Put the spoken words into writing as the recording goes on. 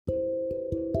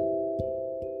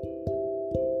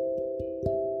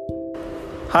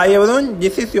Hi everyone,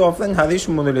 this is your friend Harish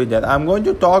Muralidhar. I'm going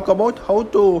to talk about how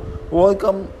to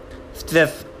overcome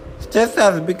stress. Stress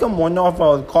has become one of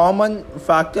our common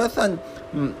factors, and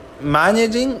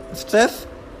managing stress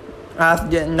has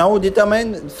now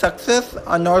determined success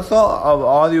and also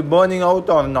are you burning out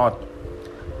or not.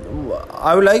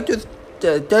 I would like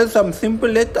to tell some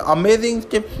simple yet amazing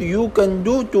steps you can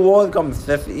do to overcome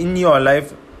stress in your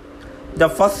life. The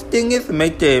first thing is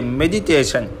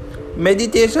meditation.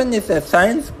 Meditation is a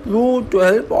science proved to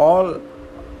help all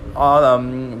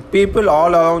people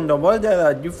all around the world. There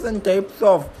are different types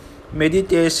of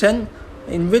meditation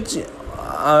in which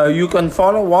you can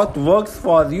follow what works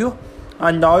for you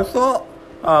and also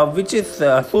which is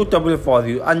suitable for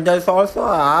you. And there's also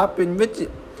an app in which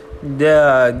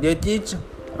they teach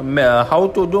how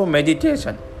to do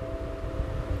meditation.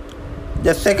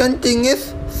 The second thing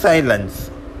is silence.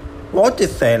 What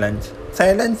is silence?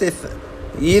 Silence is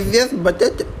easiest but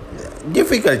a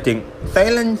difficult thing.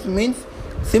 Silence means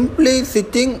simply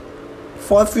sitting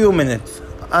for a few minutes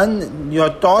and your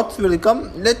thoughts will come.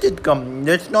 Let it come.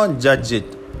 Let's not judge it.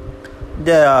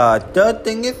 The third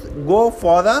thing is go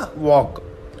for a walk.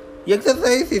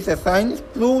 Exercise is a science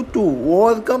proved to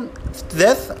overcome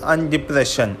stress and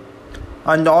depression.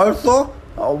 And also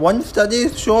one study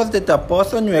shows that a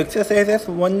person who exercises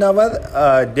 1 hour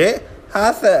a day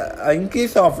has an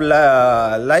increase of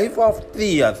life of 3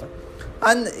 years,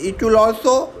 and it will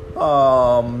also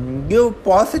give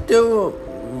positive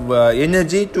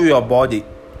energy to your body.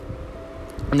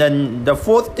 And then the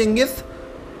fourth thing is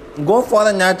go for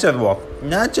a nature walk.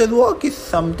 Nature walk is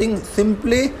something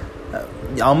simply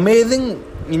amazing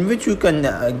in which you can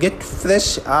get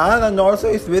fresh air, and also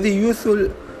it's very useful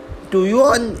to you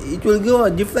and it will give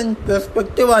a different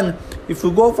perspective. And if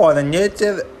you go for a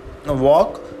nature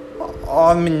walk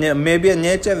or maybe a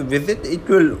nature visit, it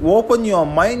will open your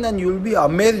mind and you will be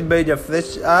amazed by the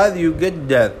fresh air you get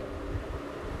there.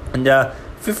 And the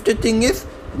fifth thing is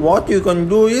what you can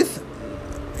do is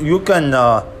you can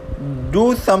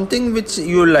do something which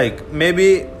you like.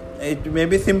 Maybe it may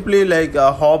be simply like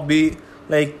a hobby,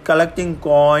 like collecting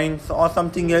coins or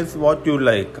something else what you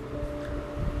like.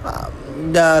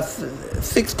 The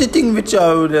sixth thing which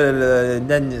I would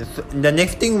the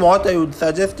next thing what I would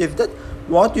suggest is that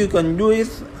what you can do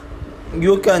is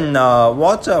you can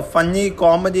watch a funny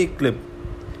comedy clip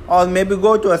or maybe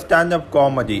go to a stand-up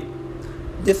comedy.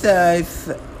 This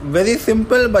is very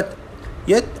simple, but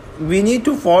yet we need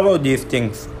to follow these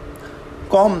things.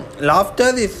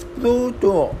 Laughter is proved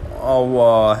to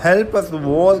help us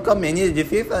overcome any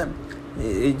disease, and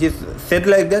it is said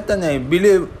like that, and I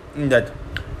believe in that.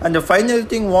 And the final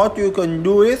thing what you can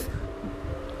do is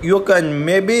you can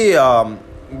maybe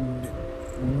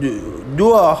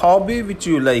do a hobby which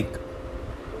you like.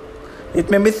 It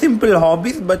may be simple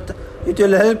hobbies, but it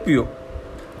will help you.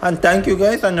 And thank you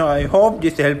guys, and I hope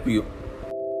this helped you.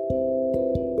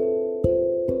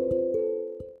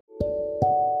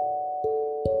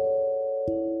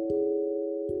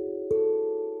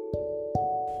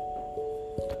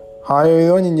 Hi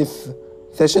everyone, in this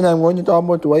session I'm going to talk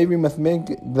about why we must make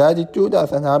gratitude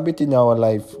as an habit in our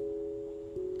life.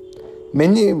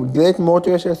 Many great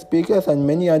motivational speakers and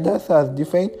many others have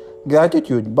defined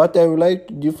gratitude, but I would like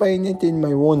to define it in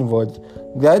my own words.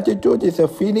 Gratitude is a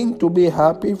feeling to be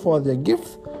happy for the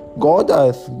gifts God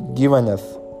has given us.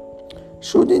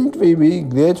 Shouldn't we be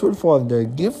grateful for the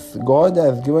gifts God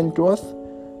has given to us?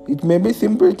 It may be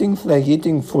simple things like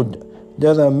eating food.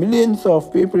 There are millions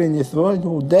of people in this world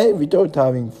who die without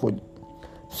having food.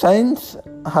 Science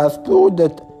has proved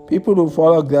that people who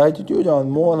follow gratitude are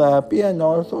more happy, and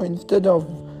also instead of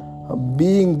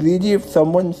being greedy, if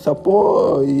someone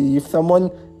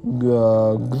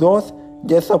grows,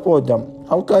 they support them.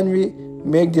 How can we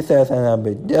make this as an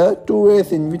habit? There are two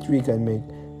ways in which we can make: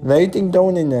 writing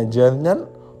down in a journal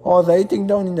or writing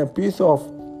down in a piece of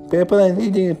paper and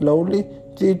reading it loudly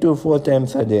 3 to 4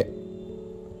 times a day.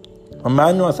 A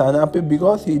man was unhappy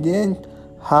because he didn't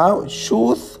have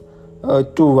shoes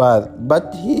to wear,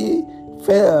 but he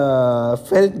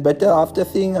felt better after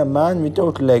seeing a man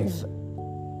without legs.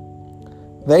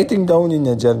 Writing down in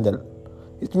a journal.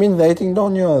 It means writing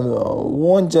down your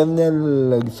own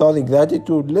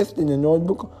gratitude list in a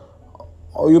notebook.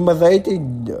 You must write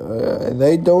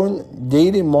down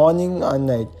daily, morning and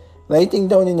night. Writing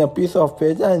down in a piece of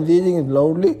paper and reading it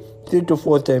loudly 3 to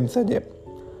 4 times a day.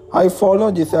 I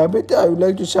follow this habit. I would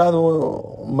like to share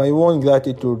my own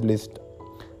gratitude list.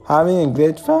 Having a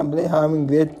great family, having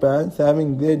great parents,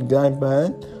 having great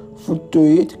grandparents, food to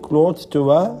eat, clothes to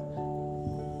wear.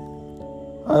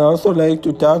 I also like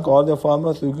to thank all the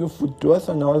farmers who give food to us,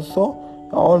 and also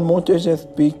all motivational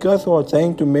speakers who are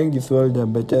trying to make this world a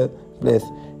better place.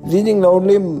 Reading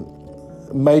loudly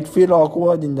might feel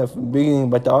awkward in the beginning,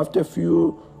 but after a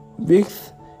few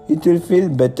weeks, it will feel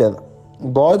better.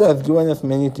 God has given us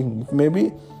many things,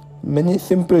 maybe many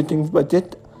simple things, but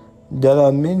yet there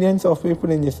are millions of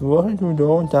people in this world who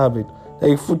don't have it,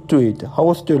 like food to eat,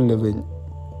 house to live in.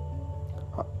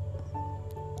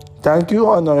 Thank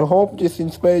you, and I hope this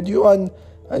inspired you. And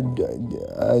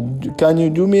can you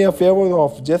do me a favor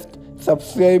of just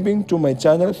subscribing to my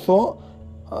channel, so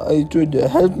it would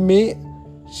help me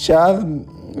share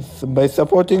by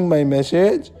supporting my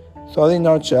message. Sorry,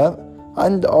 not share.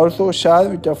 And also share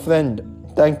with a friend.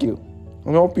 Thank you.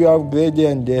 I hope you have a great day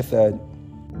and day ahead.